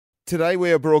Today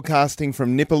we are broadcasting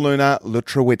from Nipaluna,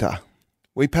 Lutruwita.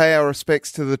 We pay our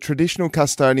respects to the traditional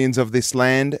custodians of this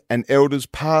land and elders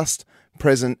past,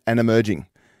 present and emerging.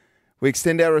 We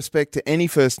extend our respect to any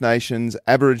First Nations,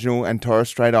 Aboriginal and Torres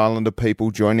Strait Islander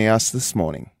people joining us this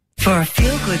morning. For a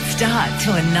feel-good start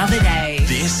to another day.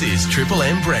 This is Triple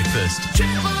M Breakfast.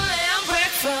 Triple M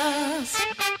Breakfast.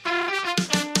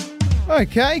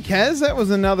 Okay, Kaz, that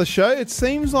was another show. It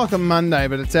seems like a Monday,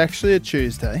 but it's actually a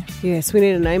Tuesday. Yes, we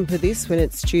need a name for this when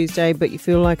it's Tuesday, but you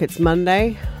feel like it's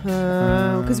Monday.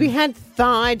 Because we had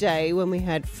Thigh Day when we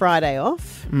had Friday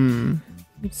off.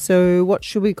 So what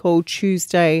should we call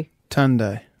Tuesday?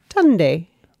 Tunday. Tunday.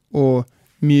 Or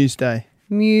Muse Day.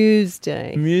 Muse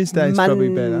Day. Muse Day's probably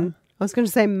better. I was going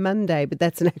to say Monday, but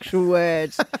that's an actual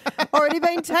word. Already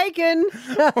been taken.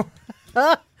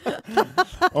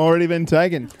 Already been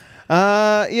taken.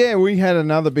 Yeah, we had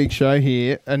another big show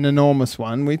here, an enormous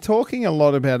one. We're talking a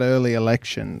lot about early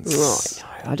elections.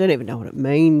 Right. I don't even know what it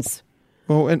means.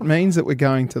 Well, it means that we're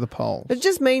going to the polls. It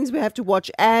just means we have to watch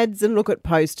ads and look at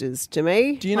posters, to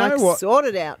me. Do you know what? Sort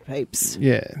it out, peeps.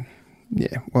 Yeah,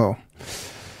 well,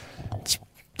 it's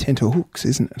tenterhooks,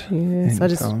 isn't it? Yes,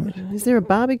 is there a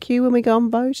barbecue when we go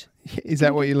and vote? Is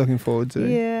that what you're looking forward to?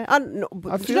 Yeah. Do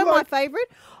you feel know like- my favourite?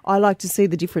 I like to see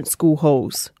the different school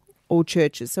halls or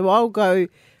churches. So I'll go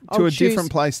To a choose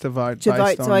different place to vote. to based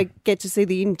vote, on... so I get to see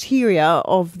the interior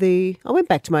of the. I went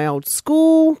back to my old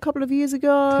school a couple of years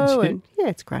ago, Did you? and yeah,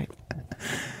 it's great.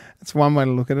 That's one way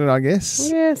to look at it, I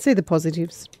guess. Yeah, see the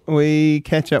positives. We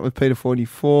catch up with Peter Forty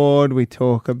Ford. We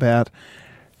talk about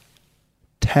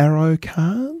tarot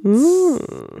cards.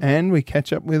 And we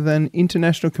catch up with an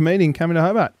international comedian coming to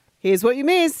Hobart. Here's what you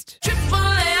missed. Triple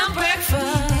M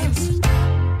Breakfast.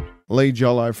 Lee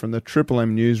Jollo from the Triple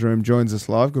M newsroom joins us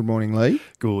live. Good morning, Lee.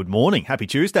 Good morning. Happy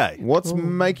Tuesday. What's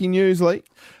making news, Lee?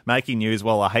 Making news,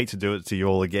 well, I hate to do it to you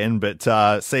all again, but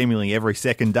seemingly every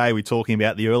second day we're talking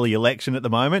about the early election at the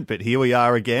moment, but here we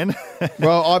are again.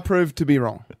 Well, I proved to be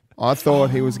wrong. I thought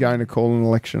he was going to call an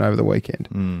election over the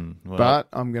weekend. Well, But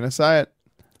I'm going to say it.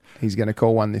 He's going to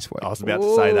call one this week. I was about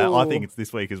to say that. I think it's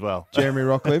this week as well. Jeremy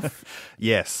Rockcliffe.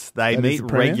 Yes, they That is meet the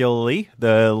Premier? regularly,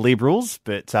 the Liberals,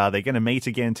 but they're going to meet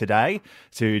again today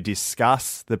to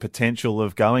discuss the potential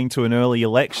of going to an early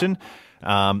election.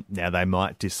 Now, they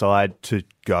might decide to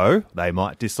go. They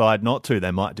might decide not to.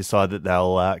 They might decide that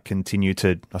they'll continue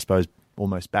to, I suppose,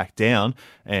 almost back down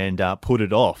and put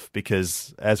it off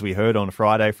because, as we heard on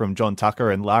Friday from John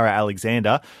Tucker and Lara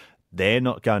Alexander, they're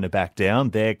not going to back down.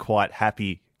 They're quite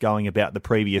happy going about the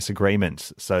previous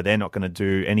agreement. So they're not going to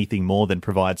do anything more than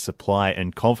provide supply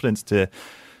and confidence to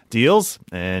deals.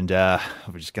 And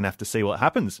we're just going to have to see what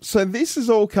happens. So this has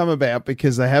all come about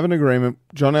because they have an agreement.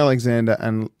 John Alexander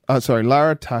and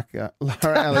Lara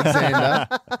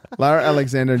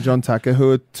Alexander and John Tucker, who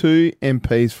are two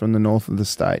MPs from the north of the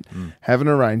state, have an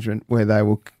arrangement where they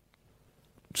will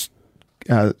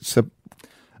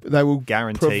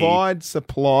Guarantee. provide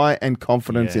supply and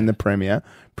confidence in the Premier,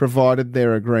 provided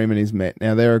their agreement is met.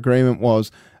 Now, their agreement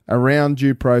was around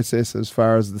due process as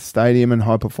far as the stadium and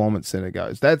high performance centre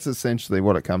goes. That's essentially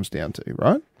what it comes down to,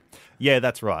 right? Yeah,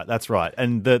 that's right. That's right.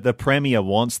 And the Premier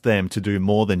wants them to do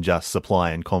more than just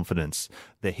supply and confidence.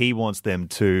 That he wants them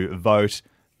to vote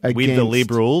with the Against-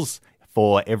 Liberals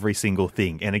for every single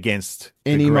thing and against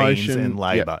Any the Greens motion and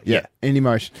Labor. Yeah, any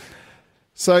motion.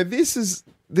 So this is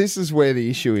where the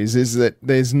issue is that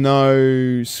there's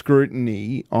no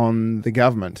scrutiny on the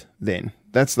government then.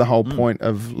 That's the whole point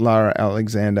of Lara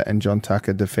Alexander and John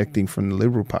Tucker defecting from the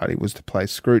Liberal Party, was to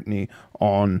place scrutiny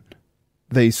on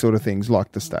these sort of things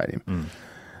like the stadium.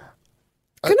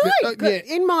 Can I, yeah,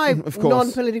 in my of course.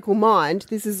 non-political mind,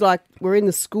 this is like we're in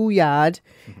the schoolyard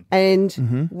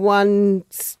and one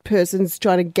person's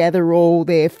trying to gather all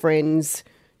their friends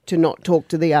to not talk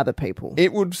to the other people.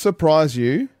 It would surprise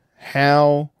you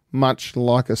how much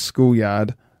like a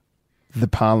schoolyard the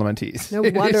Parliament is. No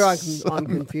It wonder is I'm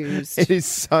confused. It is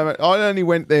so much. I only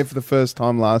went there for the first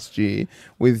time last year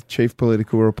with Chief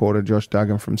Political Reporter Josh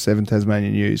Duggan from 7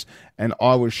 Tasmania News, and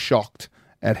I was shocked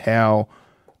at how,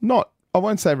 not, I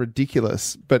won't say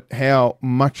ridiculous, but how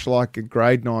much like a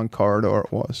grade 9 corridor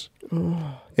it was.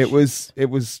 It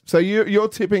was. So you're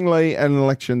tipping, Lee, an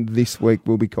election this week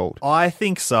will be called. I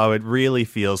think so. It really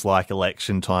feels like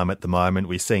election time at the moment.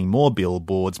 We're seeing more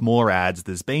billboards, more ads.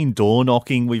 There's been door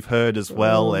knocking, we've heard as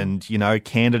well. And,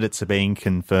 candidates are being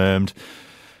confirmed.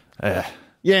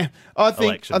 Yeah, I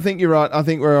think you're right. I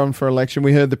think we're on for election.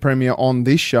 We heard the Premier on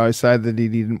this show say that he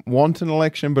didn't want an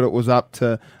election, but it was up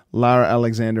to Lara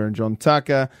Alexander and John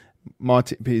Tucker. My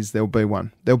tip is there'll be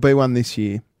one. There'll be one this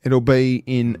year. It'll be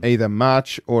in either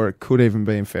March or it could even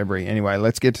be in February. Anyway,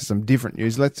 let's get to some different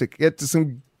news. Let's get to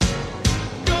some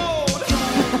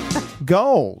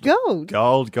gold.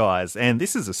 Gold, guys. And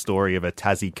this is a story of a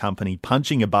Tassie company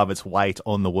punching above its weight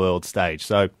on the world stage.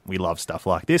 So we love stuff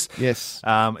like this. Yes.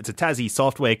 It's a Tassie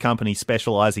software company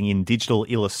specialising in digital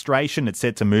illustration. It's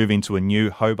set to move into a new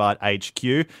Hobart HQ.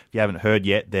 If you haven't heard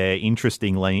yet, they're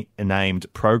interestingly named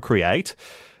Procreate.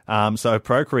 So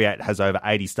Procreate has over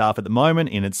 80 staff at the moment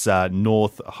in its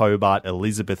North Hobart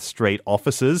Elizabeth Street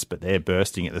offices, but they're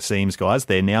bursting at the seams, guys.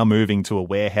 They're now moving to a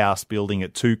warehouse building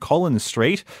at 2 Collins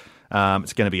Street.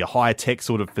 It's going to be a high-tech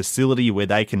sort of facility where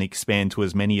they can expand to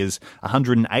as many as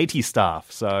 180 staff.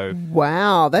 So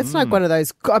Wow, that's like one of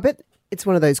those. I bet it's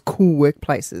one of those cool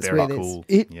workplaces Very where cool.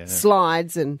 there's Yeah.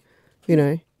 slides and,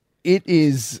 It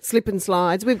is. slip and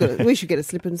slides. We should get a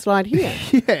slip and slide here.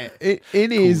 Yeah, it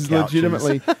is couches.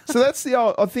 legitimately. So that's the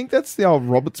old. I think that's the old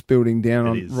Roberts building down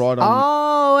on is. right on.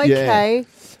 Oh, okay.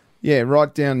 Yeah,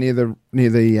 right down near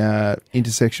the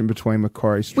intersection between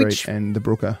Macquarie Street Which- and the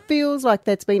Brooker. Feels like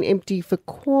that's been empty for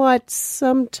quite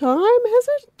some time, has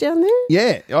it, down there?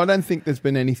 Yeah, I don't think there's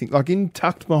been anything like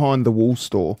tucked behind the wool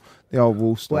store, the old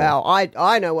wool store. Well,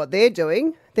 I know what they're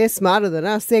doing. They're smarter than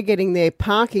us. They're getting their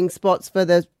parking spots for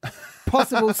the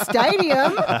possible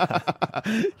stadium.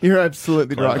 You're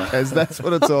absolutely right, Kaz. That's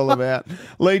what it's all about.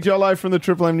 Lee Jollo from the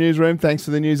Triple M Newsroom. Thanks for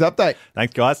the news update.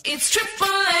 Thanks, guys. It's Triple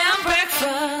M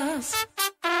breakfast.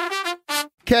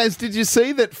 Kaz, did you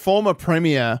see that former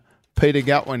Premier Peter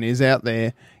Gutwin is out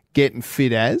there getting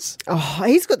fit as? Oh,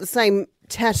 he's got the same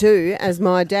tattoo as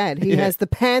my dad. He has the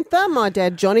panther. My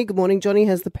dad, Johnny, good morning, Johnny,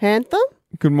 has the panther.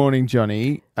 Good morning,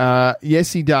 Johnny.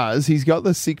 Yes, he does. He's got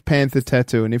the Sick Panther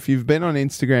tattoo. And if you've been on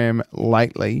Instagram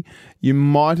lately, you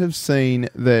might have seen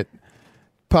that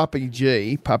Puppy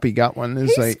Gutwin,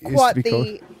 as they He's used to quite be called.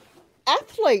 the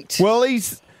athlete. Well,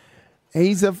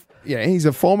 he's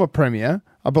a former premier.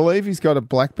 I believe he's got a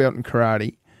black belt in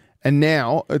karate. And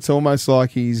now it's almost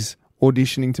like he's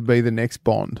auditioning to be the next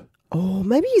Bond. Oh,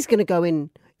 maybe he's going to go in.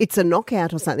 It's a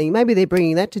knockout or something. Maybe they're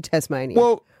bringing that to Tasmania.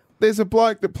 Well, there's a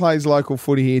bloke that plays local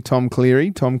footy here, Tom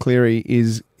Cleary. Tom Cleary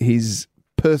is his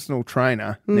personal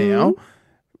trainer now.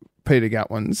 Peter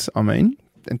Gutwin's, I mean.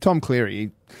 And Tom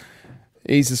Cleary,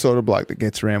 he's the sort of bloke that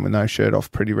gets around with no shirt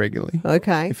off pretty regularly.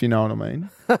 Okay. If you know what I mean.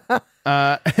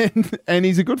 And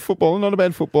he's a good footballer, not a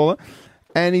bad footballer.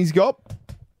 And he's got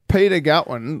Peter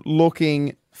Gutwin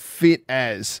looking fit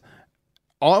as.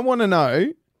 I want to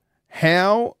know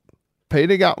how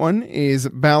Peter Gutwin is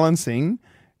balancing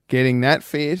getting that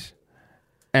fit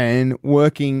and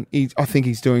working. I think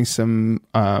he's doing some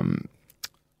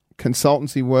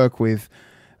consultancy work with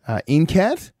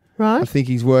Incat. Right. I think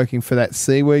he's working for that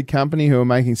seaweed company who are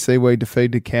making seaweed to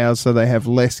feed to cows so they have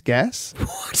less gas.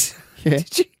 What? Yeah,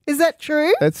 Is that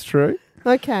true? that's true.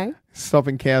 Okay.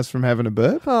 Stopping cows from having a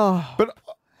burp. Oh, But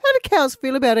how do cows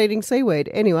feel about eating seaweed?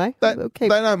 Anyway, they okay.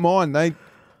 don't mind. They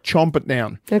chomp it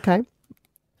down. Okay.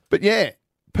 But yeah,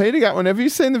 Peter Gutwin, have you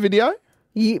seen the video?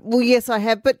 Well, yes, I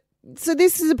have. But so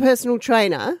this is a personal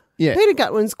trainer. Yeah. Peter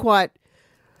Gutwin's quite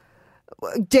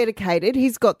dedicated.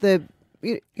 He's got the.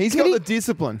 He's Could got he- the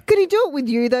discipline. Could he do it with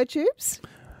you though, Tubes?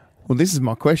 Well, this is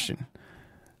my question.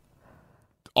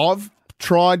 I've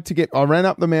tried to get. I ran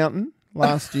up the mountain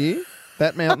last year.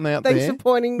 That mountain out Thanks there. for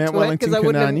pointing Mount to it Wellington, because I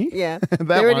wouldn't. Coonamee. Yeah, that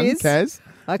there one, it is. Kaz.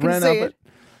 I can ran see up it.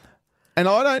 And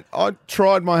I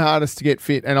tried my hardest to get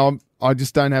fit, and I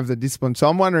just don't have the discipline. So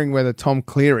I'm wondering whether Tom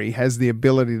Cleary has the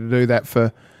ability to do that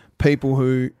for people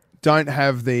who don't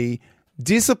have the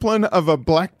discipline of a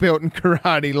black belt in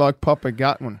karate like Papa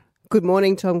Gutwin. Good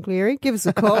morning, Tom Cleary. Give us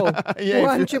a call. Yeah,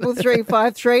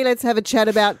 1-333-53. Let's have a chat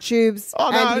about Tubes.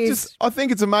 Oh no, and his- I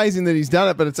think it's amazing that he's done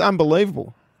it, but it's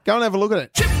unbelievable. Go and have a look at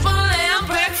it. Triple M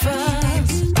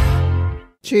breakfast.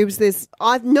 Tubes.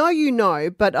 I know you know,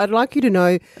 but I'd like you to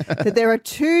know that there are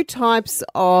two types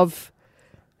of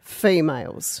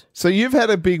females. So you've had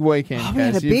a big weekend, We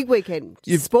had a Kaz. big weekend.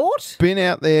 you've- Sport. Been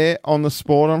out there on the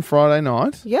sport on Friday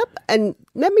night. Yep. And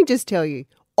let me just tell you,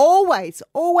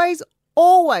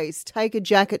 always take a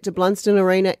jacket to Blunston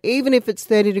Arena, even if it's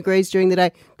 30 degrees during the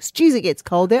day, because, geez, it gets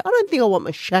cold there. I don't think I want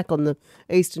my shack on the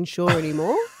Eastern Shore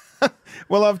anymore.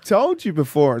 Well, I've told you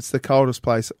before, it's the coldest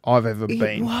place I've ever It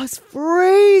been. was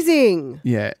freezing.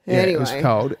 Yeah, it was Anyway,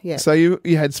 cold. yeah. So you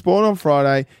had sport on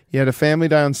Friday, you had a family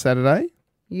day on Saturday,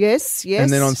 Yes.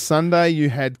 and then on Sunday you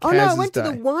had Oh Kaz's no, I went day.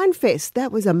 to the Wine Fest.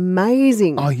 That was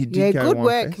amazing. Oh, you did Yeah, go to good Wine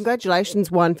work. Fest?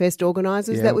 Congratulations, Wine Fest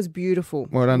organisers. Yeah. That was beautiful.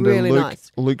 Well done really to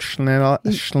nice. Luke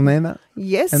Schlenner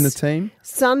Yes. and the team.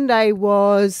 Sunday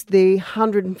was the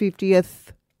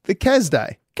 150th The Kaz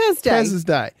Day. Kaz Day. Kaz's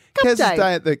Day. Cup Kaz's day.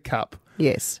 day at the Cup.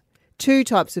 Yes. two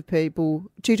types of people,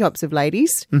 two types of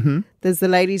ladies. Mm-hmm. There's the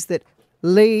ladies that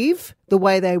leave the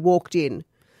way they walked in.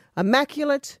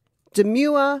 Immaculate,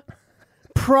 demure,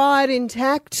 pride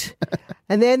intact.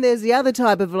 And then there's the other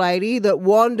type of lady that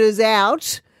wanders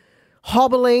out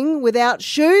hobbling without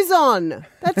shoes on.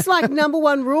 That's like number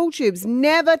one rule, Tubes.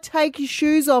 Never take your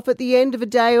shoes off at the end of a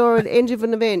day or at the end of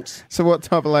an event. So what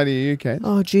type of lady are you, Kate?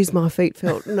 Oh, geez, my feet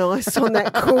felt nice on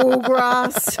that cool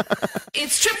grass.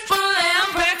 It's Triple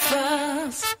M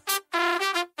breakfast.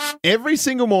 Every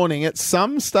single morning at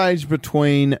some stage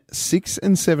between 6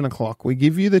 and 7 o'clock, we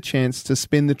give you the chance to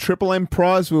spin the Triple M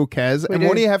prize wheel, Kaz. And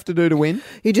what do you have to do to win?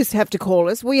 You just have to call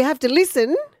us. Well, you have to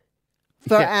listen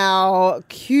for our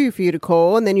cue for you to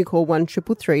call, and then you call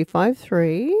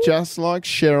 1-333-533. Just like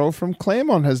Cheryl from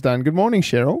Claremont has done. Good morning,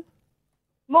 Cheryl.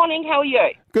 Morning, how are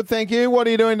you? Good, thank you. What are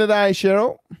you doing today,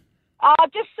 Cheryl?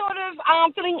 Just sort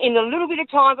of filling in a little bit of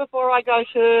time before I go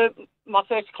to my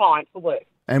first client for work.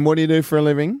 And what do you do for a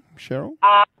living, Cheryl?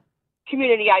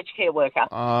 Community aged care worker.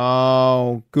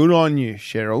 Oh, good on you,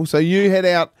 Cheryl. So you head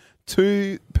out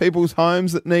to people's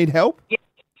homes that need help?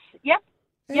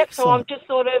 Yep, so I'm just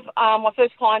sort of, my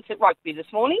first client's at rugby this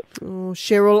morning. Oh,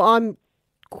 Cheryl,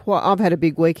 I've had a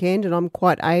big weekend and I'm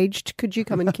quite aged. Could you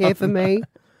come and care for me?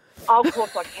 Oh, of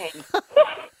course I can.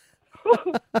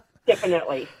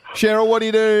 Definitely. Cheryl, what do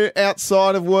you do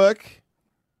outside of work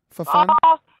for fun?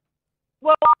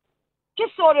 Well,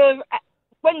 just sort of,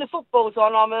 when the football's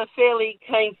on, I'm a fairly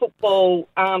keen football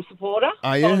supporter.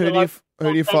 Are you? Who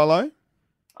do you follow?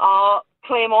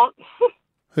 Claremont.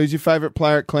 Who's your favourite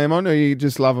player at Claremont, or you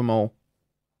just love them all?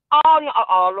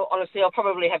 Look, honestly, I'll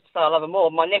probably have to say I love them all.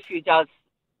 My nephew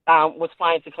was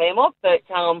playing for Claremont, but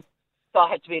so I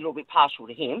had to be a little bit partial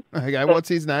to him. Okay, but, what's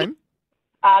his name?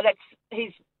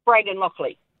 He's Brandon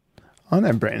Lockley. I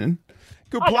know Brandon.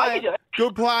 Good player. You do.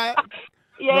 Good player.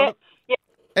 Yeah.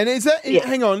 And is that?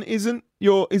 Hang on, is it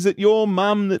your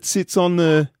mum that sits on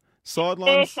the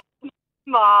sidelines? Yes,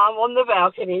 Mum on the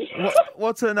balcony.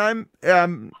 What's her name?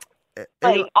 Elaine.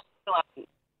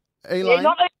 Elaine?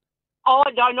 No,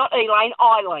 not Elaine.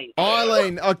 Eileen.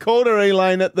 Eileen. I called her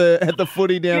Elaine at the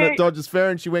footy down at Dodgers Fair,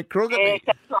 and she went crook at me. Yes,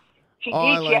 that's right. She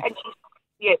Eileen. did,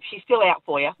 and she's still out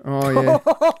for you. Oh, yeah.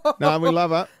 No, we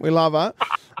love her. We love her.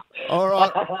 All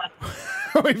right.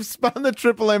 We've spun the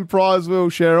Triple M prize wheel,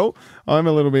 Cheryl. I'm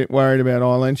a little bit worried about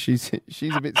Eileen. She's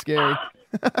a bit scary.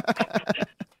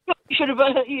 You should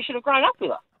have grown up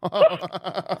with her.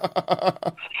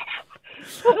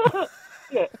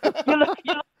 Yeah.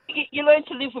 You learn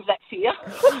to live with that fear.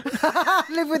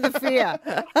 Live with the fear.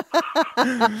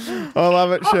 I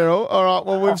love it, Cheryl. All right,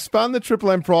 well, we've spun the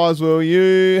Triple M prize wheel.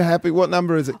 You happy? What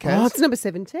number is it, Kaz? Oh, it's number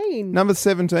 17. Number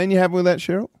 17. You happy with that,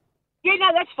 Cheryl? Yeah, no,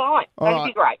 that's fine. That'd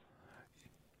be great.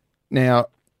 Now,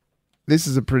 this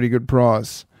is a pretty good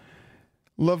prize.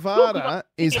 Levada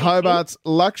is Hobart's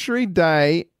luxury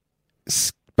day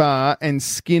spa and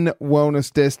skin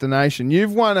wellness destination.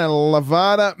 You've won a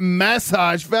Levada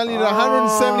massage valued at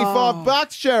 $175,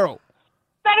 Cheryl.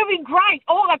 That'd be great.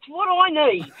 Oh, that's what I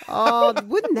need. Oh,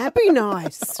 wouldn't that be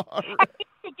nice?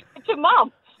 To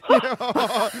Mum.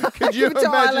 Could you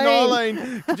imagine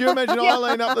Eileen? Could you imagine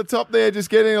Eileen up the top there just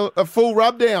getting a full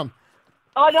rub down?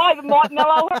 I know, it might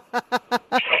mellow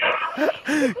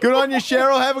her. Good on you,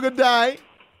 Cheryl. Have a good day.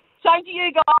 Same to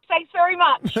you guys. Thanks very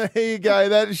much. There you go.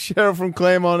 That is Cheryl from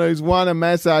Claremont, who's won a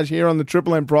massage here on the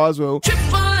Triple M prize wheel.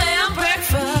 Triple M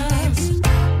breakfast.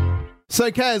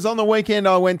 So, Kaz, on the weekend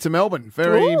I went to Melbourne.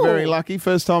 Very lucky.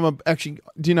 First time I've actually,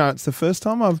 do you know, it's the first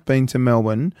time I've been to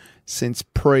Melbourne since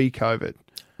pre-COVID.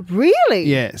 Really?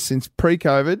 Yeah, since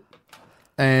pre-COVID.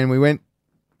 And we went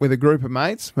with a group of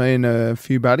mates, me and a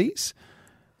few buddies.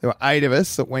 There were 8 of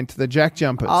us that went to the Jack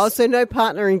Jumpers. Oh, so no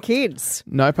partner and kids.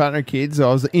 No partner and kids. I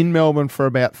was in Melbourne for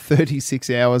about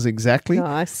 36 hours exactly.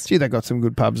 Nice. Gee, they got some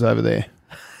good pubs over there.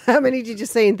 How many did you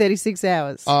see in 36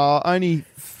 hours? Only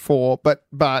 4, but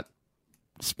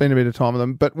spent a bit of time with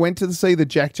them. But went to see the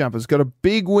Jack Jumpers. Got a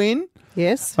big win.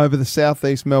 Yes. Over the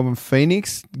Southeast Melbourne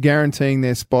Phoenix, guaranteeing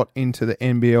their spot into the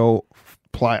NBL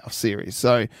playoff series.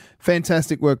 So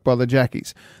fantastic work by the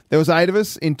Jackies. There was 8 of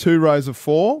us in 2 rows of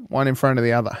 4, one in front of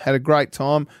the other. Had a great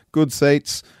time, good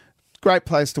seats, great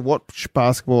place to watch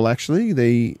basketball actually,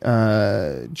 the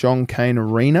John Cain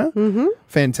Arena. Mm-hmm.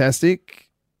 Fantastic.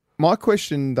 My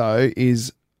question though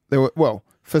is,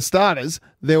 for starters,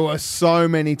 there were so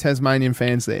many Tasmanian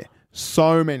fans there.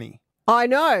 So many. I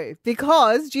know,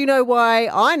 because do you know why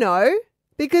I know?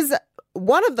 Because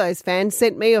one of those fans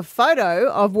sent me a photo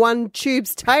of one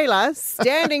Tubes Taylor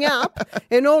standing up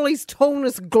in all his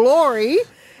tallness glory,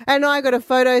 and I got a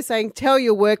photo saying, "Tell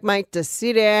your workmate to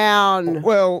sit down."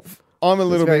 Well, I'm a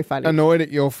little very bit funny. annoyed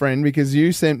at your friend because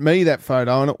you sent me that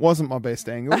photo and it wasn't my best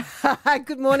angle.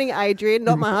 Good morning, Adrian.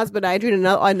 Not my husband, Adrian. And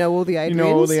I know all the Adrians. You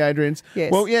know all the Adrians.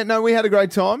 Yes. Well, yeah, no, we had a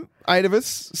great time. 8 of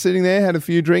us sitting there, had a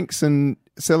few drinks and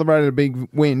celebrated a big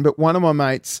win. But one of my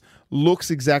mates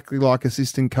looks exactly like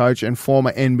assistant coach and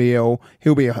former NBL.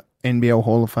 He'll be a NBL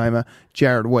Hall of Famer,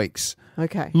 Jared Weeks.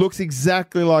 Okay. Looks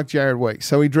exactly like Jared Weeks.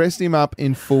 So we dressed him up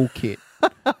in full kit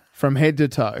from head to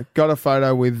toe. Got a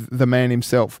photo with the man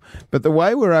himself. But the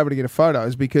way we were able to get a photo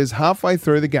is because halfway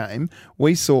through the game,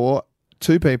 we saw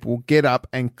 2 people get up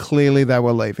and clearly they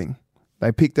were leaving.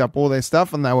 They picked up all their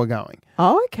stuff and they were going.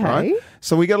 Oh, okay. Right?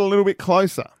 So we got a little bit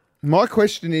closer. My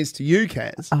question is to you,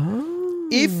 Kaz. Oh.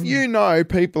 If you know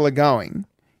people are going,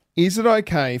 is it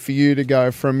okay for you to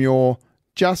go from your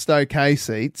just okay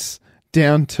seats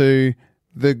down to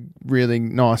the really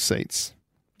nice seats?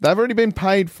 They've already been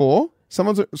paid for.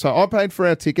 So I paid for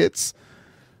our tickets.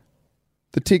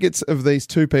 The tickets of these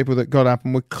 2 people that got up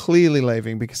and were clearly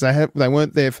leaving because they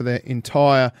weren't there for their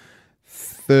entire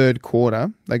third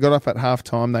quarter. They got up at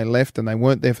halftime, they left, and they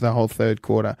weren't there for the whole third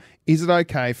quarter. Is it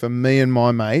okay for me and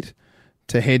my mate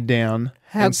to head down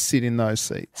and sit in those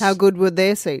seats? How good were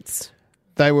their seats?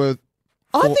 They were...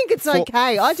 I think it's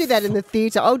okay. I do that in the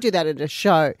theatre. I'll do that at a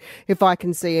show if I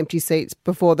can see empty seats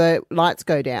before the lights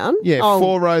go down. Yeah, I'll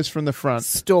 4 rows from the front,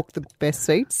 stalk the best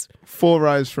seats. 4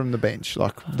 rows from the bench.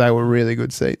 Like, they were really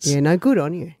good seats. Yeah, no, good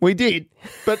on you. We did,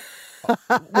 but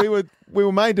we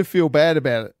were made to feel bad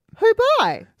about it. Who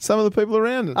by? Some of the people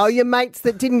around us. Oh, your mates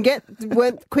that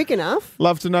weren't quick enough.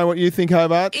 Love to know what you think,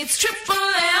 Hobart. It's Triple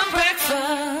M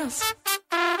breakfast.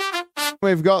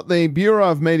 We've got the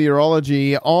Bureau of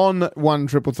Meteorology on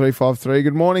 133353.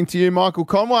 Good morning to you, Michael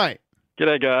Conway.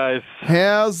 G'day, guys.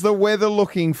 How's the weather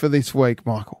looking for this week,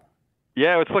 Michael?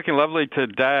 Yeah, it's looking lovely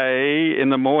today in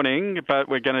the morning, but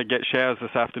we're going to get showers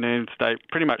this afternoon,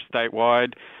 pretty much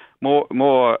statewide,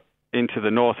 more into the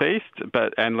northeast,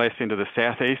 and less into the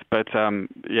southeast. But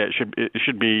it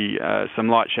should be some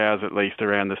light showers at least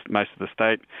around most of the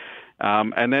state.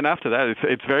 And then after that,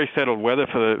 it's very settled weather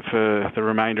for the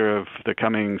remainder of the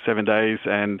coming 7 days,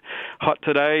 and hot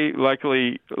today,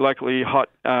 locally hot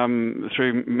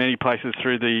through many places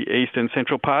through the east and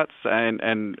central parts,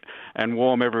 and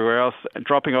warm everywhere else,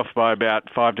 dropping off by about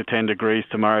 5 to 10 degrees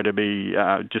tomorrow to be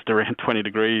just around 20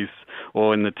 degrees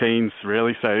or in the teens,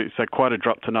 really. So quite a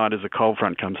drop tonight as a cold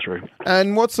front comes through.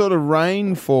 And what sort of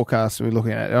rain forecast are we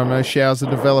looking at? I know showers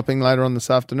are developing later on this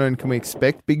afternoon. Can we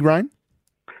expect big rain?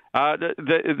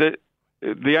 The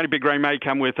only big rain may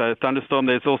come with a thunderstorm.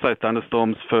 There's also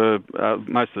thunderstorms for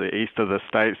most of the east of the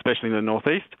state, especially in the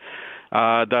northeast.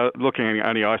 They're looking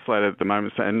only isolated at the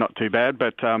moment and not too bad.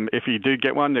 But if you do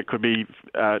get one, there could be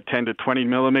 10 to 20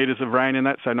 millimetres of rain in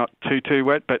that, so not too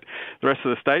wet. But the rest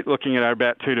of the state looking at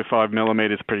about 2 to 5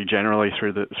 millimetres pretty generally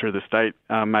through the state,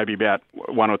 maybe about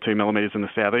 1 or 2 millimetres in the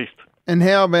southeast. And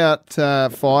how about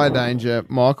fire danger,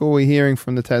 Michael? We're hearing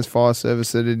from the Tas Fire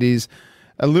Service that it is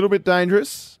a little bit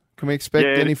dangerous. Can we expect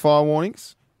any fire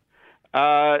warnings?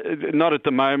 Not at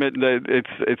the moment.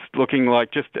 It's looking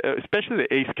like just, especially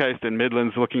the East Coast and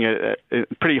Midlands, looking at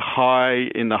pretty high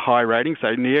in the high rating,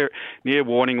 so near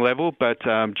warning level, but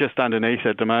just underneath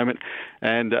at the moment.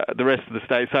 And the rest of the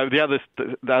state. So the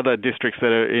other districts that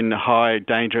are in high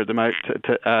danger at the moment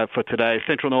for today: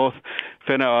 Central North,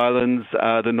 Fenno Islands,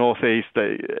 the Northeast,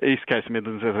 the East Coast and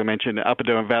Midlands, as I mentioned, Upper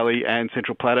Derwent Valley, and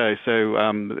Central Plateau. So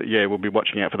we'll be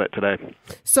watching out for that today.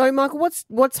 So, Michael,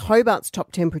 what's Hobart's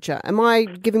top temperature? Am I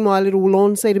giving my little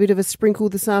lawn seat a bit of a sprinkle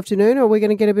this afternoon, or are we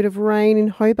going to get a bit of rain in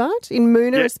Hobart, in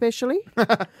Moona especially?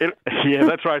 Yeah,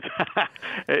 that's right.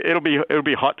 It'll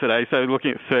be hot today, so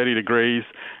looking at 30 degrees,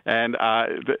 and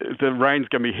the rain's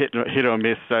going to be hit or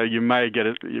miss. So you may get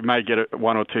it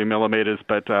 1 or 2 millimetres,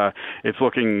 but it's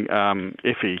looking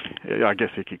iffy, I guess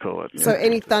you could call it. So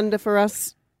any thunder for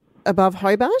us above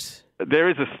Hobart? There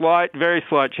is a very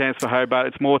slight chance for Hobart.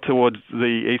 It's more towards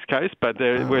the east coast, but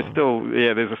we're still,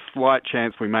 there's a slight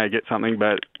chance we may get something,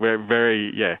 but we're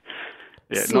very,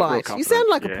 slight. You sound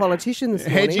like a politician this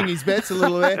morning. Hedging his bets a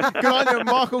little there. Good on you,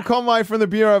 Michael Conway from the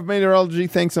Bureau of Meteorology.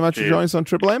 Thanks so much for joining us on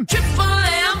Triple M. Triple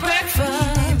M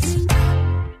breakfast.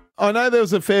 I know there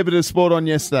was a fair bit of sport on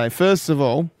yesterday. First of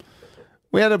all,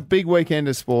 we had a big weekend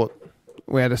of sport.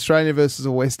 We had Australia versus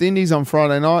the West Indies on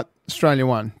Friday night. Australia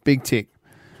won. Big tick.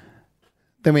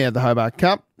 Then we had the Hobart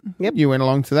Cup. Yep. You went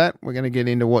along to that. We're going to get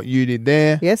into what you did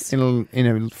there Yes. in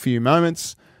a few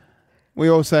moments. We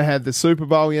also had the Super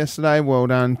Bowl yesterday. Well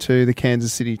done to the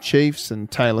Kansas City Chiefs and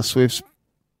Taylor Swift's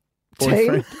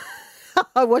boyfriend. Team.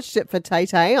 I watched it for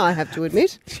Tay-Tay, I have to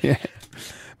admit. Yeah.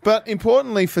 But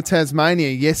importantly for Tasmania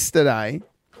yesterday,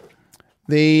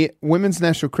 The Women's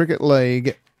National Cricket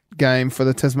League game for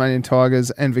the Tasmanian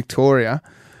Tigers and Victoria,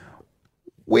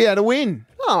 we had a win.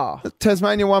 Oh,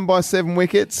 Tasmania won by 7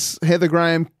 wickets. Heather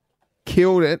Graham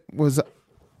killed it, was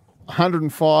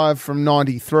 105 from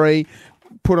 93.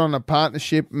 Put on a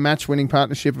match-winning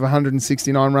partnership of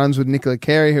 169 runs with Nicola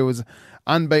Carey, who was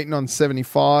unbeaten on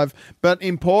 75. But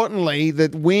importantly,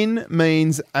 that win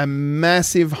means a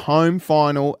massive home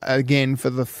final again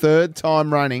for the 3rd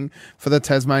time running for the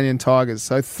Tasmanian Tigers.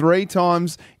 So 3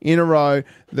 times in a row,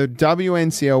 the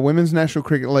WNCL Women's National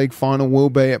Cricket League final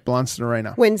will be at Blunston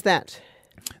Arena. when's that?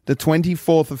 The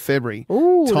 24th of February.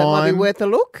 Ooh, that might be worth a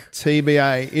look.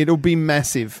 TBA. It'll be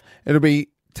massive. It'll be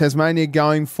Tasmania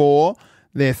going for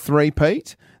their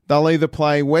three-peat. They'll either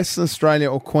play Western Australia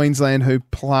or Queensland, who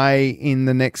play in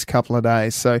the next couple of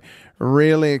days. So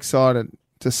really excited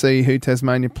to see who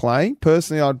Tasmania play.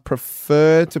 Personally, I'd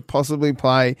prefer to possibly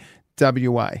play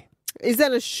WA. Is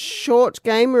that a short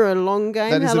game or a long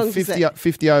game? That is How long a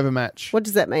 50 over match. What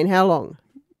does that mean? How long?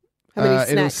 How many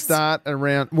snacks? It'll start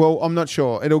around, well, I'm not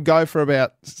sure. It'll go for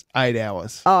about 8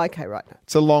 hours. Oh, okay, right.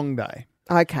 It's a long day.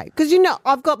 Okay, because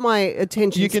I've got my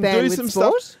attention span with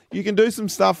sport. Stuff. You can do some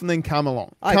stuff and then come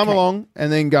along. Okay. Come along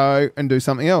and then go and do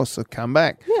something else or come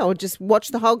back. Yeah, or just watch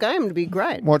the whole game. It'd be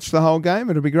great. Watch the whole game.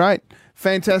 It'll be great.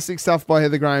 Fantastic stuff by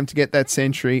Heather Graham to get that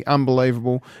century.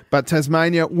 Unbelievable. But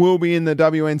Tasmania will be in the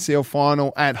WNCL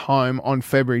final at home on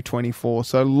February 24.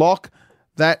 So lock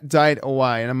that date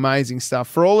away, and amazing stuff.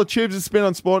 For all the tubes that spin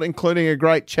on sport, including a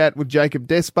great chat with Jacob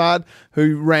Despard,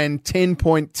 who ran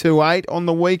 10.28 on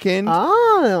the weekend.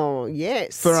 Oh,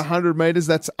 yes. For 100 metres.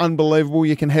 That's unbelievable.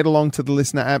 You can head along to the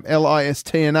Listener app,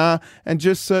 LISTNR, and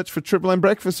just search for Triple M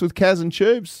Breakfast with Kaz and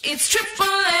Tubes. It's Triple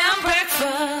M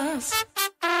breakfast.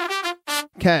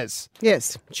 Kaz.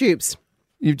 Yes, Tubes.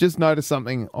 You've just noticed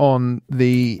something on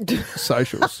the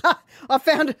socials. I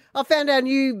found our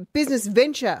new business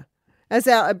venture as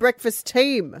our breakfast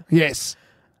team. Yes.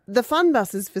 The fun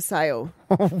bus is for sale.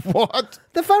 What?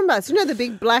 The fun bus, the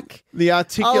big black. The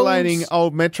articulating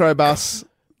old Metro bus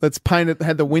that's painted,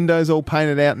 had the windows all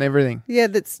painted out and everything. Yeah,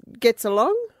 that gets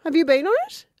along. Have you been on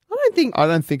it? I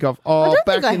don't think I've. Oh,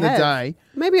 back in the have. day.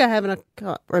 Maybe I haven't. I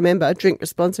can't remember. Drink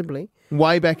responsibly.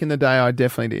 Way back in the day, I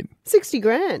definitely did. 60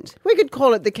 grand. We could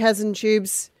call it the Kaz and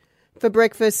Tubes for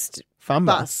breakfast Fun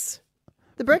bus.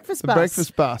 The breakfast bus.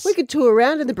 Breakfast bus. We could tour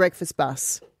around in the breakfast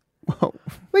bus. Well,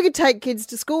 We could take kids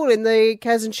to school in the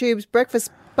Kaz and Tubes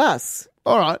breakfast bus.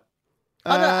 all right.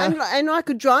 And I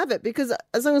could drive it because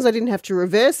as long as I didn't have to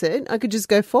reverse it, I could just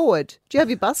go forward. Do you have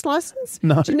your bus license?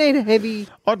 No. Do you need a heavy...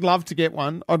 I'd love to get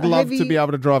one. I'd love to be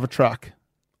able to drive a truck.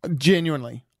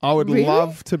 Genuinely. I would Really?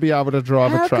 love to be able to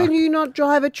drive a truck. How can you not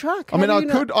drive a truck? I mean, How I do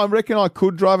you not- could. I reckon I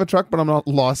could drive a truck, but I'm not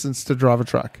licensed to drive a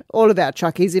truck. All of our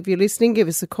truckies, if you're listening, give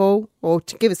us a call or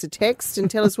give us a text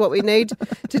and tell us what we need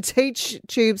to teach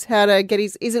Tubes how to get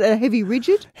his... Is it a heavy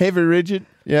rigid? Heavy rigid.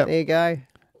 Yeah. There you go.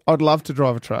 I'd love to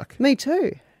drive a truck. Me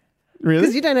too. Really?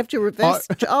 Because you don't have to reverse.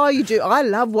 Oh, you do. I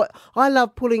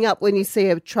love pulling up when you see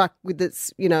a truck with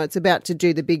its, it's about to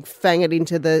do the big fang it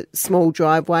into the small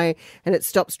driveway and it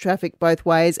stops traffic both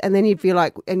ways. And then you feel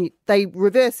like, they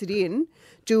reverse it in,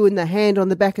 doing the hand on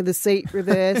the back of the seat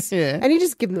reverse. Yeah. And you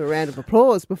just give them a round of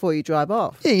applause before you drive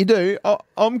off. Yeah, you do.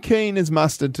 I'm keen as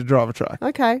mustard to drive a truck.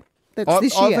 Okay. That's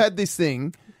this I've year. had this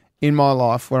thing in my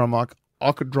life where I'm like,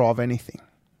 I could drive anything.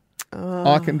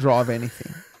 I can drive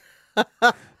anything.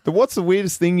 But what's the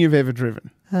weirdest thing you've ever driven?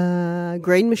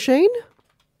 Green machine.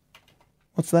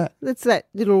 What's that? That's that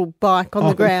little bike on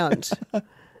the ground.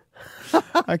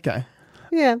 Okay.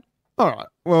 Yeah. All right.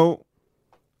 Well,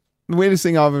 the weirdest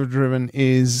thing I've ever driven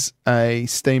is a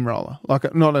steamroller.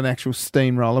 Not an actual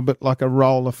steamroller, but like a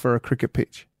roller for a cricket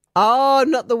pitch. Oh,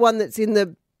 not the one that's in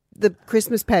the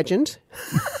Christmas pageant.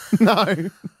 No.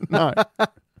 No.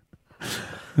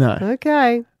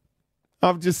 Okay.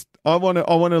 I want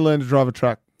to learn to drive a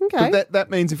truck. Okay. But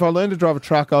that means if I learn to drive a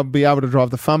truck, I'll be able to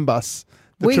drive the fun bus.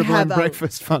 The We Triple M have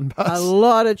Breakfast fun bus. A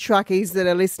lot of truckies that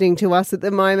are listening to us at the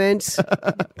moment.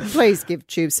 Please give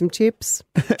Tube some tips.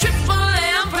 Triple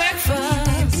M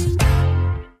breakfast.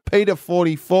 Peter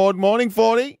 40 Ford. Morning,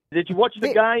 40. Did you watch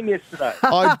the game yesterday?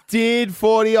 I did,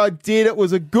 40. I did. It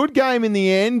was a good game in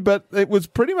the end, but it was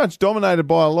pretty much dominated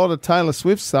by a lot of Taylor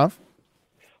Swift stuff.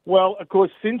 Well, of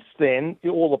course, since then,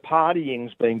 all the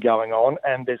partying's been going on,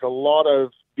 and there's a lot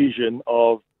of vision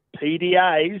of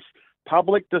PDAs,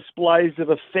 public displays of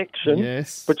affection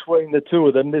Yes. between the two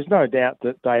of them. There's no doubt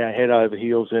that they are head over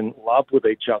heels in love with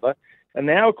each other. And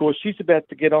now, of course, she's about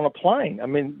to get on a plane. I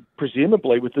mean,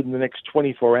 presumably within the next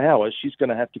 24 hours, she's going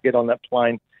to have to get on that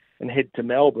plane and head to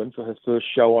Melbourne for her first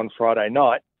show on Friday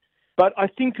night. But I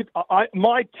think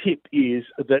my tip is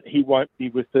that he won't be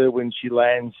with her when she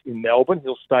lands in Melbourne.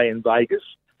 He'll stay in Vegas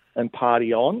and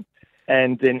party on,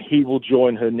 and then he will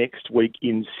join her next week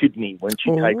in Sydney when she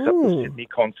takes up the Sydney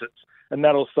concerts, and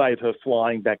that'll save her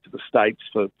flying back to the States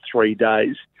for 3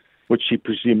 days, which she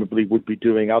presumably would be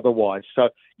doing otherwise. So,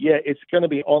 yeah, it's going to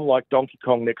be on like Donkey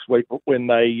Kong next week when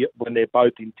they're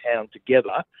both in town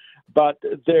together. But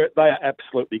they are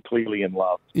absolutely clearly in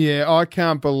love. Yeah, I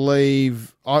can't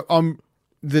believe I'm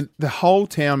the whole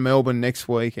town Melbourne next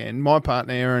weekend. My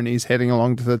partner Aaron is heading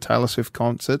along to the Taylor Swift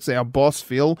concerts. Our boss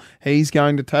Phil, he's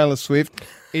going to Taylor Swift.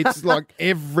 It's like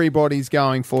everybody's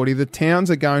going 40. The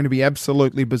towns are going to be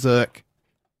absolutely berserk.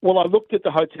 Well, I looked at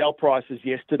the hotel prices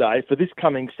yesterday for this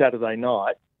coming Saturday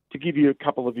night. To give you a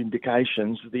couple of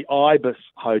indications, the Ibis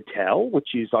Hotel, which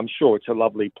is, I'm sure it's a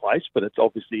lovely place, but it's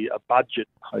obviously a budget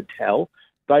hotel,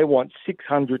 they want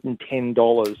 $610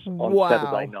 on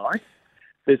Saturday night.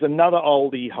 There's another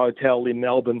oldie hotel in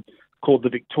Melbourne called the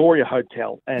Victoria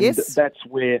Hotel, and that's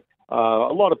where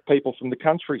a lot of people from the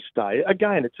country stay.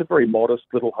 Again, it's a very modest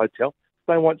little hotel.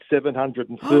 They want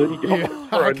 $730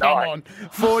 for a night. Come on,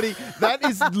 40. That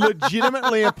is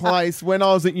legitimately a place. When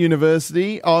I was at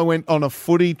university, I went on a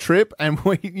footy trip, and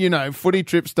footy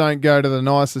trips don't go to the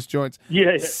nicest joints.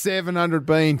 Yeah. 700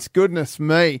 beans. Goodness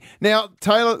me. Now,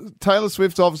 Taylor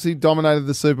Swift's obviously dominated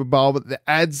the Super Bowl, but the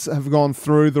ads have gone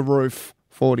through the roof.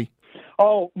 40.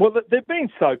 Oh, well, they've been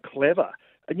so clever.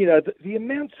 And, the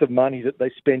amounts of money that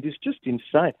they spend is just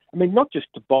insane. I mean, not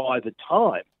just to buy the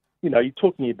time. You're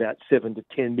talking about $7 to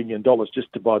 $10 million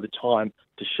just to buy the time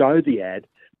to show the ad.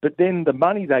 But then the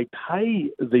money they pay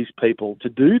these people to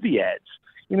do the ads,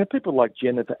 people like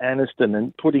Jennifer Aniston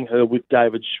and putting her with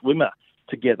David Schwimmer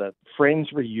together,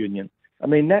 Friends reunion. I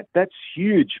mean, that's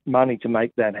huge money to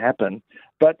make that happen.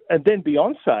 And then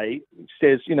Beyonce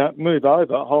says, move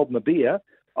over, hold my beer.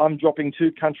 I'm dropping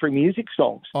 2 country music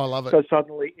songs. I love it. So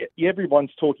suddenly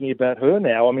everyone's talking about her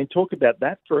now. I mean, talk about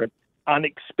that for an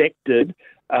unexpected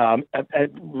a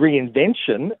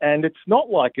reinvention, and it's not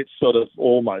like it's sort of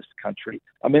almost country.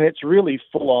 I mean, it's really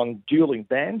full-on dueling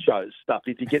banjos stuff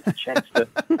if you get the chance to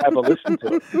have a listen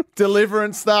to it.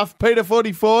 Deliverance stuff. Peter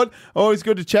 40 Ford, always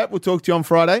good to chat. We'll talk to you on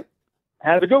Friday.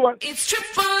 Have a good one. It's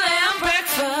Triple M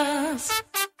breakfast.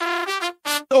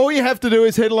 All you have to do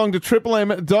is head along to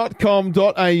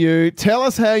triplem.com.au. Tell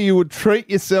us how you would treat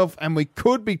yourself, and we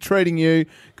could be treating you.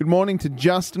 Good morning to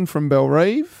Justin from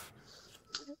Belrive.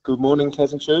 Good morning,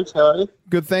 Kaz and Shoots. How are you?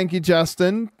 Good, thank you,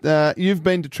 Justin. You've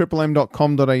been to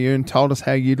triplem.com.au and told us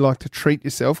how you'd like to treat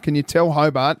yourself. Can you tell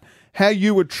Hobart how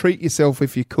you would treat yourself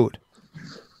if you could?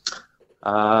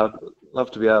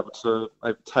 Love to be able to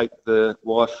maybe take the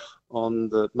wife on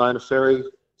the Mona ferry,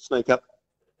 sneak up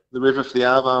the river for the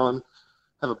Arvo and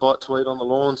have a bite to eat on the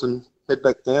lawns and head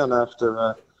back down after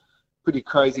a pretty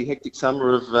crazy, hectic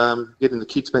summer of getting the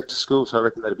kids back to school. So I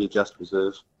reckon that'd be a just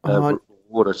reserve.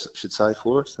 What I should say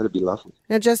for us. That'd be lovely.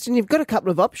 Now, Justin, you've got a couple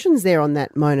of options there on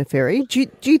that Mona ferry. Do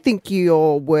you think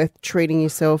you're worth treating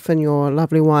yourself and your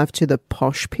lovely wife to the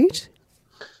posh pit?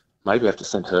 Maybe I have to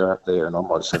send her up there and I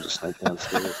might just have to sneak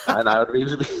downstairs. I know,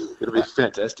 it'll be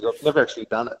fantastic. I've never actually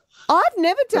done it. I've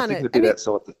never done it. It'll be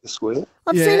outside the square.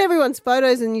 I've seen everyone's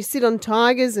photos and you sit on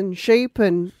tigers and sheep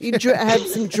and you have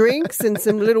some drinks and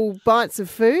some little bites of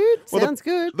food. Sounds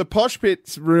good. The posh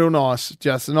pit's real nice,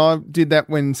 Justin. I did that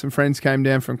when some friends came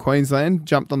down from Queensland,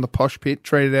 jumped on the posh pit,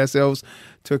 treated ourselves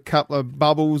to a couple of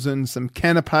bubbles and some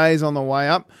canapes on the way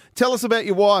up. Tell us about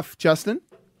your wife, Justin.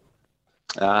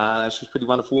 She's a pretty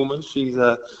wonderful woman. She's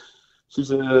a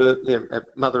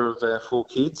mother of 4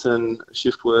 kids and a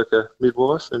shift worker,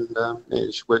 midwife, and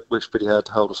she works pretty hard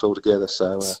to hold us all together.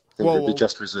 So I think it'd be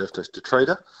just reserved to treat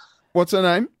her. What's her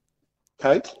name?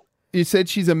 Kate. You said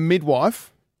she's a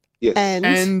midwife. Yes.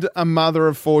 And a mother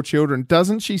of 4 children.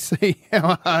 Doesn't she see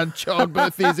how hard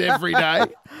childbirth is every day?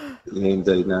 Yeah,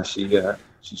 indeed. No,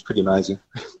 she's pretty amazing.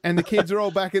 And the kids are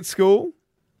all back at school?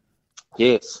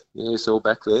 Yes, all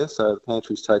back there. So the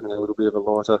pantry's taking a little bit of a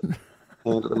lighter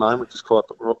hand at the moment, which is quite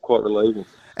relieving.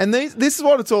 And this is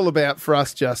what it's all about for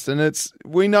us, Justin.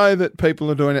 We know that people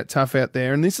are doing it tough out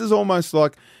there, and this is almost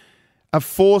like a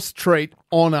forced treat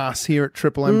on us here at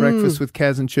Triple M Breakfast with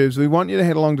Kaz and Tubes. We want you to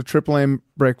head along to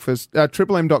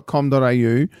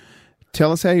triplem.com.au.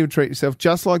 Tell us how you would treat yourself,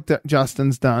 just like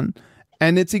Justin's done.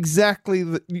 And it's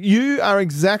you are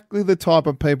exactly the type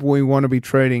of people we want to be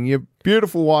treating. Your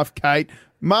beautiful wife, Kate,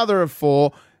 mother of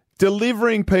 4,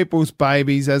 delivering people's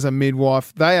babies as a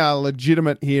midwife. They are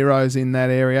legitimate heroes in that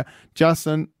area.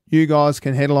 Justin, you guys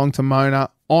can head along to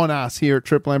Mona on us here at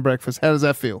Triple M Breakfast. How does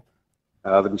that feel?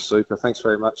 That'd be super. Thanks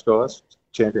very much, guys.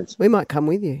 champions. We might come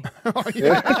with you.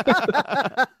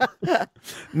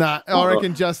 Nah, I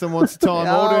reckon Justin wants time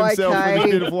all to himself with a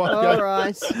bit of what All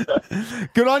right.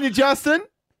 Good on you, Justin.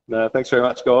 No, thanks very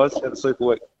much, guys. Have a super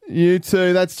week. You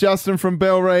too. That's Justin from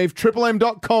Bellreeve.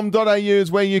 triplem.com.au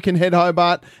is where you can head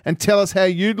Hobart and tell us how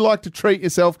you'd like to treat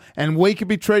yourself, and we could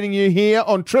be treating you here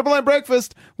on Triple M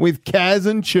Breakfast with Kaz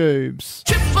and Tubes.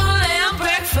 Triple M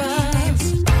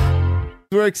breakfast.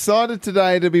 We're excited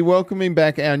today to be welcoming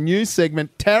back our new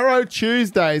segment, Tarot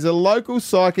Tuesdays. A local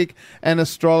psychic and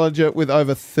astrologer with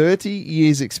over 30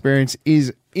 years' experience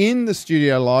is in the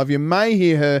studio live. You may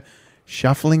hear her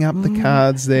shuffling up the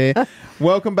cards there.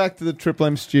 Welcome back to the Triple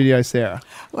M studio, Sarah.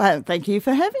 Well, thank you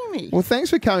for having me. Well, thanks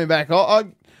for coming back.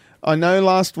 I know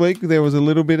last week there was a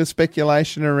little bit of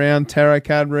speculation around tarot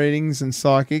card readings and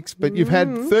psychics, but you've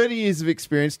had 30 years of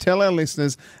experience. Tell our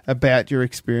listeners about your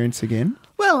experience again.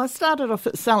 Well, I started off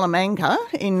at Salamanca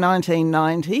in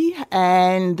 1990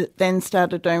 and then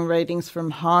started doing readings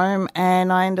from home,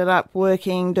 and I ended up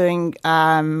doing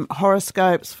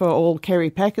horoscopes for all Kerry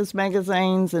Packer's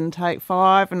magazines and Take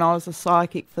 5, and I was a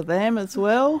psychic for them as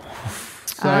well.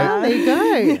 So, There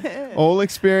you go. all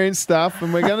experience stuff,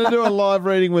 and we're going to do a live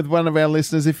reading with one of our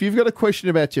listeners. If you've got a question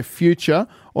about your future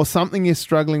or something you're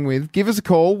struggling with, give us a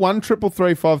call,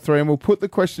 133353, and we'll put the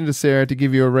question to Sarah to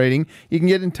give you a reading. You can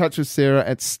get in touch with Sarah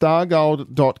at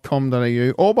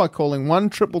stargold.com.au or by calling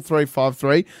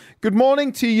 133353. Good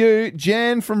morning to you,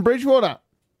 Jan from Bridgewater.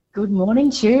 Good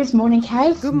morning, Cheers. Morning,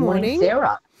 Kaz. Good morning.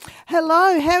 Sarah.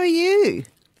 Hello, how are you?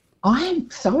 I am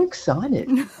so excited.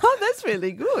 Oh, that's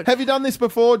really good. Have you done this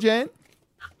before, Jan?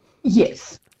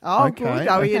 Yes. Oh, Okay, good.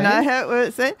 Oh, you okay. know how it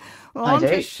works then? Well, I I'm do.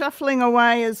 just shuffling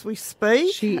away as we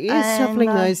speak. She is and, shuffling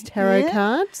those tarot yeah.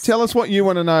 cards. Tell us what you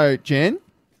want to know, Jan.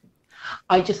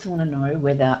 I just want to know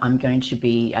whether I'm going to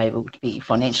be able to be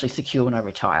financially secure when I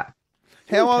retire.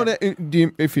 How old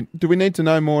do we need to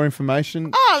know more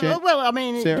information? Oh, Jan? well, I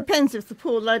mean, it Sarah? depends if the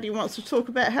poor lady wants to talk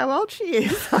about how old she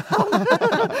is.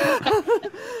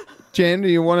 Jan, do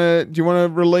you want to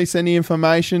release any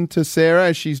information to Sarah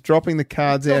as she's dropping the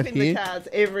cards out Dropping here? the cards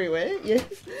everywhere, yes.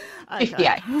 Okay.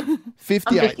 58.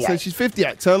 58. I'm So 58. she's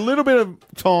 58. So a little bit of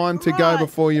time to go Right.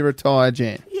 before you retire,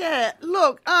 Jan. Yeah,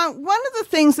 look, one of the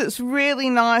things that's really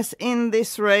nice in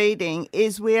this reading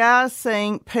is we are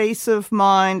seeing peace of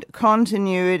mind,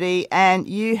 continuity, and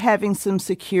you having some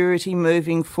security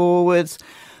moving forwards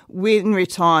in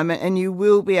retirement, and you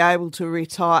will be able to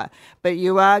retire, but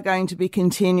you are going to be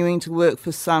continuing to work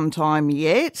for some time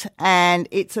yet, and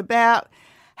it's about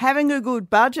having a good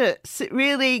budget,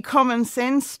 really common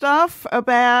sense stuff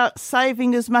about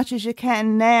saving as much as you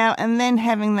can now and then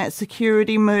having that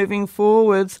security moving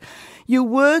forwards. Your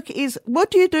work is,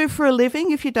 what do you do for a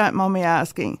living, if you don't mind me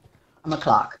asking? I'm a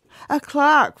clerk. A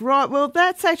clerk, right. Well,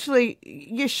 that's actually,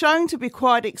 you're shown to be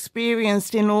quite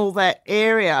experienced in all that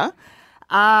area.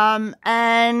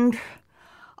 And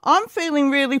I'm feeling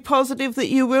really positive that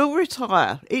you will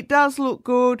retire. It does look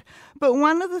good. But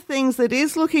one of the things that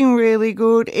is looking really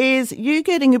good is you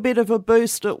getting a bit of a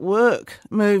boost at work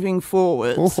moving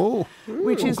forwards,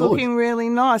 which is looking really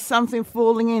nice, something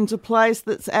falling into place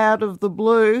that's out of the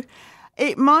blue.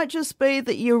 It might just be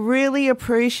that you're really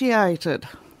appreciated.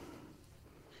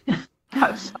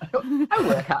 Hope so. I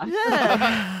work hard.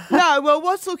 Yeah. No, well,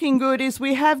 what's looking good is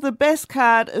we have the best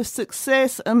card of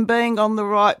success and being on the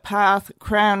right path,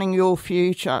 crowning your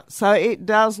future. So it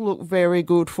does look very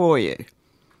good for you.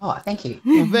 Oh, thank you.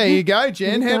 Well, there you go,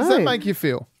 Jan. How does that make you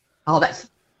feel? Oh, that's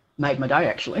made my day,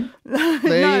 actually.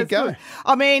 There you go. Good.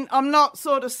 I mean, I'm not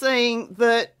sort of saying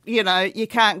that, you know, you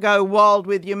can't go wild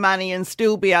with your money and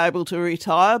still be able to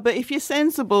retire, but if you're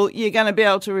sensible, you're going to be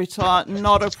able to retire,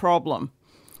 not a problem.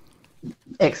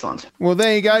 Excellent. Well,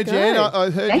 there you go, Jan.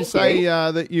 I heard Thank you say you.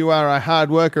 that you are a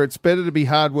hard worker. It's better to be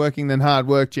hard working than hard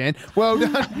work, Jan. Well done.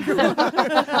 He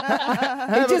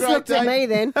just looked at me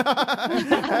then.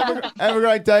 Have a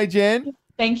great day, Jan.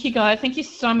 Thank you, guys. Thank you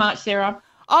so much, Sarah.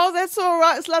 Oh, that's all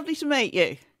right. It's lovely to meet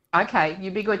you. Okay,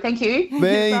 you be good. Thank you.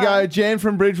 There you go, Jan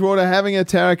from Bridgewater having her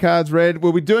tarot cards read.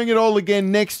 We'll be doing it all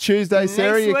again next Tuesday,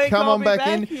 Sarah. Next You week come I'll on be back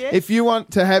in. yes. If you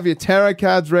want to have your tarot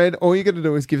cards read, all you got to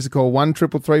do is give us a call,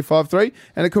 133353,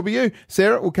 and it could be you.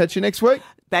 Sarah, we'll catch you next week.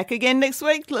 Back again next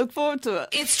week. Look forward to it.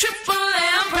 It's Triple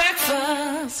M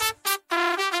breakfast.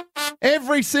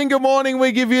 Every single morning,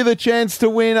 we give you the chance to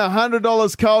win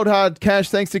 $100 cold hard cash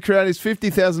thanks to Creative's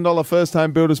 $50,000 first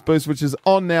home builders boost, which is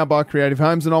on now by Creative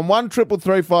Homes. And on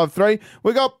 133353,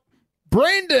 we got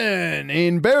Brendan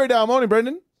in Berrydale. Morning,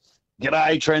 Brendan.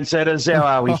 G'day, trendsetters. How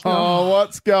are we? Oh,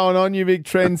 what's going on, you big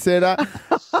trendsetter?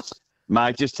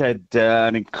 Mate, just had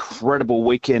an incredible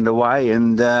weekend away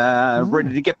and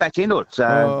ready to get back into it.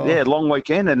 So, yeah, long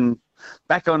weekend and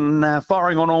back on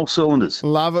firing on all cylinders.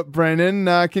 Love it, Brendan.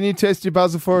 Can you test your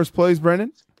buzzer for us, please,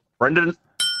 Brendan? Brendan.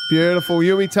 Beautiful.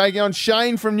 You'll be taking on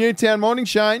Shane from Newtown. Morning,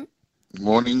 Shane.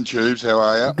 Morning, Tubes. How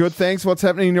are you? Good, thanks. What's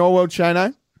happening in your world,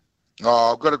 Shane?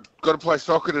 Oh, I've got to play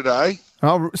soccer today.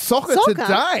 Oh, soccer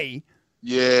today?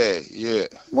 Yeah.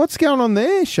 What's going on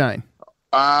there, Shane?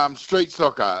 Street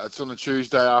soccer. It's on a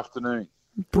Tuesday afternoon.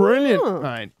 Brilliant,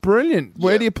 mate. Brilliant.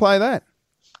 Where do you play that?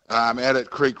 Out at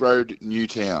Creek Road,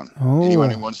 Newtown. Oh. Anyone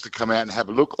who wants to come out and have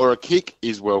a look or a kick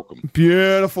is welcome.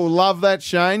 Beautiful. Love that,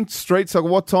 Shane. Street soccer.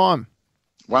 What time?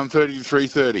 1:30 to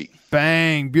 3:30.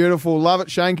 Bang. Beautiful. Love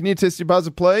it, Shane. Can you test your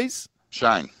buzzer, please?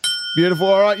 Shane. Beautiful.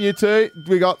 All right, you two.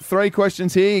 We got 3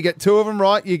 questions here. You get 2 of them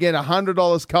right. You get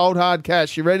 $100 cold hard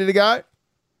cash. You ready to go?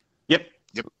 Yep.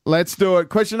 Let's do it.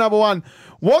 Question number 1.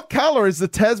 What colour is the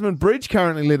Tasman Bridge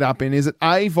currently lit up in? Is it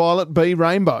A, violet, B,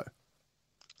 rainbow?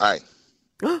 A.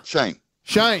 Shane.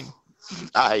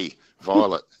 A.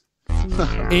 Violet.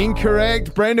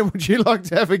 Incorrect. Brendan, would you like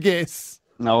to have a guess?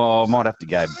 No, I might have to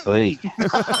go B.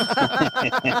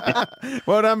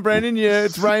 Well done, Brendan. Yeah,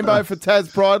 it's rainbow for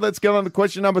Taz Pride. Let's get on to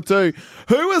question number 2.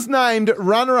 Who was named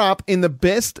runner-up in the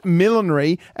best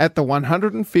millinery at the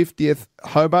 150th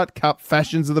Hobart Cup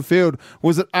Fashions of the Field?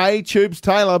 Was it A, Tubes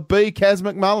Taylor, B, Kaz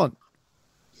McMullen?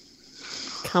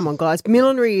 Come on, guys.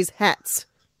 Millinery is hats.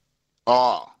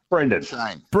 Oh, Brendan.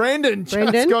 Shane. Brendan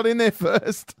just got in there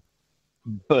first.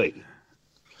 B.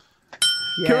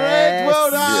 Correct. Well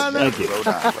done. Thank you. Well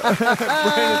done. Brendan.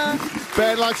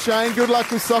 Bad luck, Shane. Good luck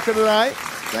with soccer today.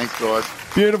 Thanks, guys.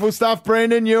 Beautiful stuff,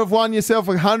 Brendan. You have won yourself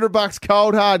 $100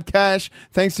 cold hard cash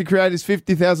thanks to Creative's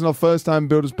 $50,000 first home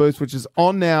builders boost, which is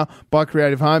on now by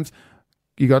Creative Homes.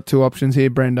 You got 2 options here,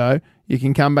 Brendo. You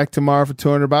can come back tomorrow for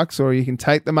 $200, or you can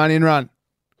take the money and run.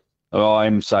 Oh,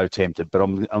 I'm so tempted, but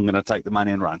I'm going to take the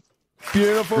money and run.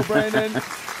 Beautiful, Brendan.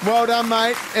 Well done,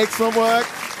 mate. Excellent work.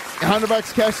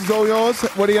 $100 cash is all yours.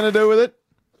 What are you going to do with it?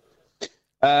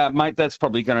 Mate, that's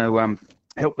probably going to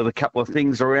help with a couple of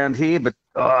things around here. But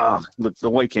look, the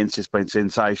weekend's just been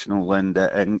sensational and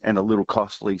a little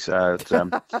costly, so it's,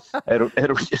 it'll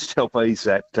just help ease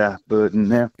that burden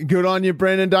now. Good on you,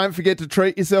 Brendan. Don't forget to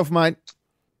treat yourself, mate.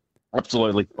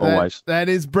 Absolutely, always. That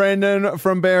is Brendan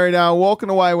from Berrydale walking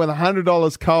away with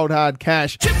 $100 cold hard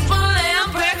cash.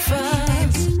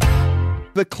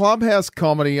 The Clubhouse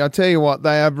Comedy, I tell you what,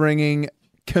 they are bringing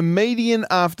comedian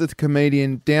after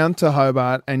comedian down to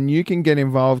Hobart, and you can get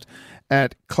involved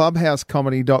at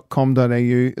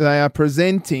clubhousecomedy.com.au. They are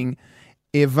presenting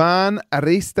Ivan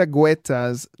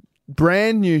Aristegueta's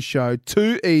brand new show,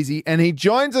 Too Easy, and he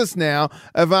joins us now.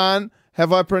 Ivan,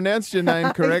 have I pronounced your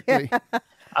name correctly? Yeah.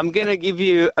 I'm gonna give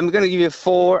you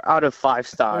 4 out of 5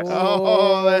 stars.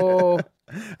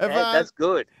 Ivan, that's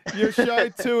good. Your show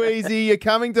Too Easy. You're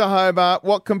coming to Hobart.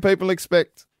 What can people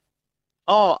expect?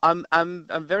 Oh, I'm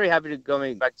very happy to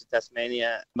going back to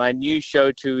Tasmania. My new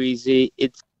show Too Easy.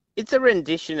 It's a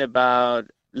rendition about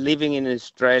living in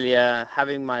Australia.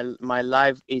 Having my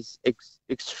life is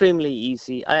extremely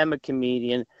easy. I am a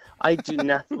comedian. I do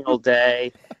nothing all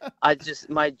day.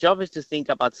 My job is to think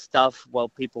about stuff while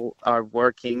people are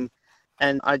working.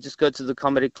 And I just go to the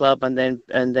comedy club, and then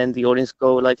the audience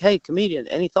go like, "Hey, comedian,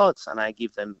 any thoughts?" And I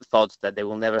give them thoughts that they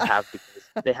will never have because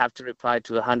they have to reply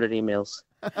to 100 emails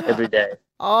every day.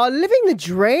 Oh, living the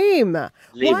dream.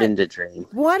 Living the dream.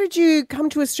 Why did you come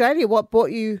to Australia? What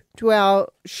brought you to our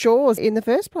shores in the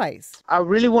first place? I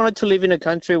really wanted to live in a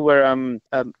country where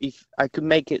if I could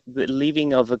make it the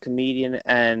living of a comedian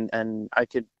and I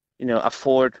could,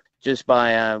 afford just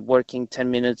by working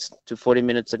 10 minutes to 40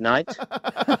 minutes a night.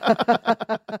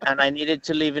 And I needed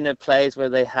to live in a place where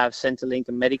they have Centrelink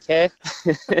and Medicare.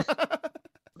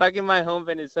 Back in my home,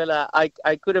 Venezuela, I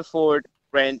could afford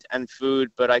rent and food,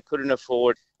 but I couldn't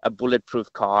afford a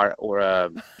bulletproof car or a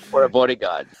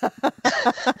bodyguard.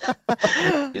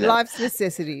 Life's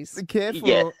necessities. Be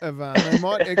careful, Ivan. They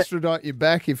might extradite you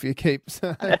back if you keep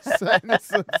saying this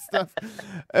sort of stuff.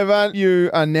 Ivan,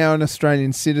 you are now an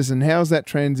Australian citizen. How's that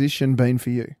transition been for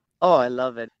you? Oh, I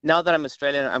love it. Now that I'm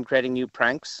Australian, I'm creating new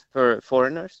pranks for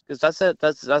foreigners because that's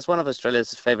one of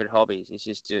Australia's favorite hobbies. Is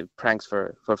just to pranks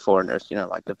for foreigners.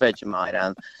 Like the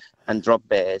Vegemite and drop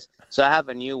bears. So I have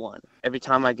a new one. Every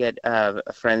time I get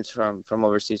friends from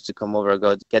overseas to come over, I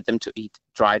go get them to eat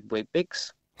dried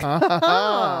Weet-Bix.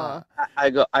 I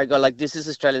go like, this is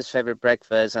Australia's favorite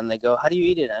breakfast, and they go, how do you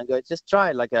eat it? And I go, just try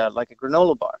it like a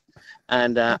granola bar.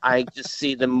 And I just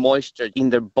see the moisture in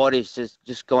their bodies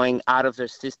just going out of their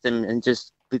system and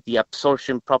just with the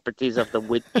absorption properties of the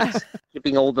Weet-Bix,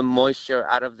 keeping all the moisture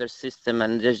out of their system,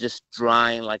 and they're just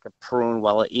drying like a prune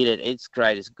while I eat it. It's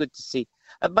great. It's good to see.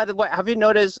 By the way, have you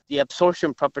noticed the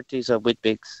absorption properties of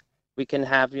Weet-Bix? We can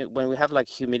have, when we have like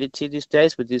humidity these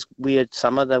days with this weird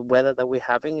summer, the weather that we're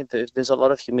having, if there's a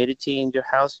lot of humidity in your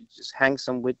house, you just hang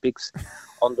some Weet-Bix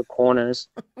on the corners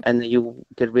and you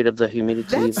get rid of the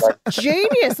humidity. That's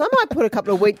genius. I might put a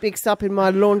couple of Weet-Bix up in my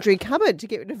laundry cupboard to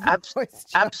get rid of moisture.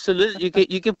 Absolutely.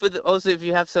 You can put also, if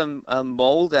you have some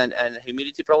mold and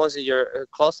humidity problems in your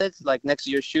closets, like next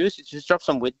to your shoes, you just drop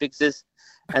some Weet-Bixes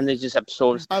and they just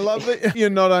absorb. I love that you're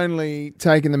not only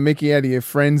taking the mickey out of your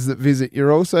friends that visit,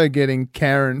 you're also getting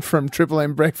Karen from Triple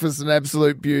M Breakfast an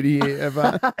absolute beauty here,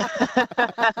 Evan.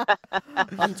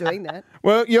 I'm doing that.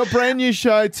 Well, your brand new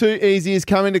show, Too Easy, is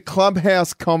coming to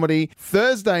Clubhouse Comedy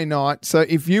Thursday night. So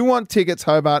if you want tickets,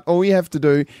 Hobart, all you have to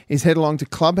do is head along to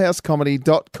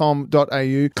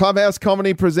clubhousecomedy.com.au. Clubhouse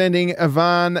Comedy presenting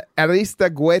Ivan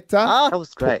Aristeguieta. That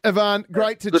was great. Ivan,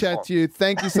 great to chat to you.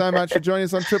 Thank you so much for joining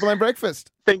us on Triple M Breakfast.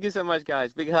 Thank you so much,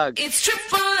 guys. Big hug. It's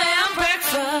Triple M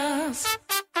Breakfast.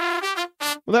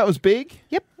 Well, that was big.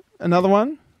 Yep. Another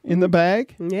one in the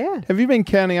bag. Yeah. Have you been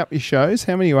counting up your shows?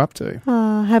 How many are you up to?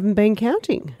 I haven't been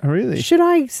counting. Oh, really? Should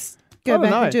I go don't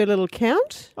back know. and do a little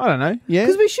count? I don't know. Yeah.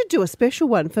 Because we should do a special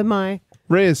one for my...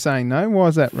 Rhea's saying no. Why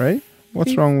is that, Rhea?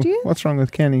 What's wrong? What's wrong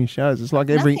with counting your shows? It's like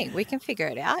Nothing. We can figure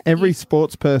it out. every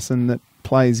sports person that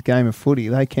plays game of footy,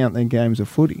 they count their games of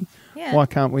footy. Yeah. Why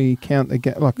can't we count the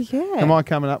game? Like, am I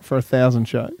coming up for 1,000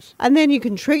 shows? And then you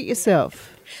can treat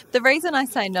yourself. The reason I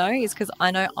say no is because I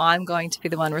know I'm going to be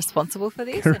the one responsible for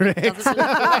this. Correct. And it doesn't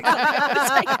really feel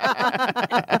like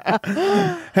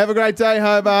Have a great day,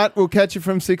 Hobart. We'll catch you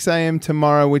from 6 a.m.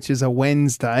 tomorrow, which is a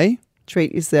Wednesday.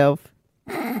 Treat yourself.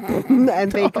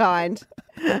 And be kind.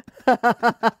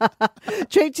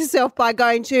 Treat yourself by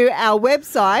going to our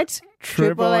website,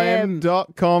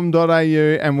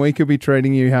 triplem.com.au, and we could be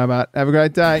treating you, Hobart. Have a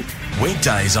great day.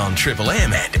 Weekdays on Triple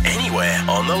M and anywhere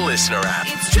on the Listener app.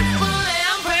 It's Triple M.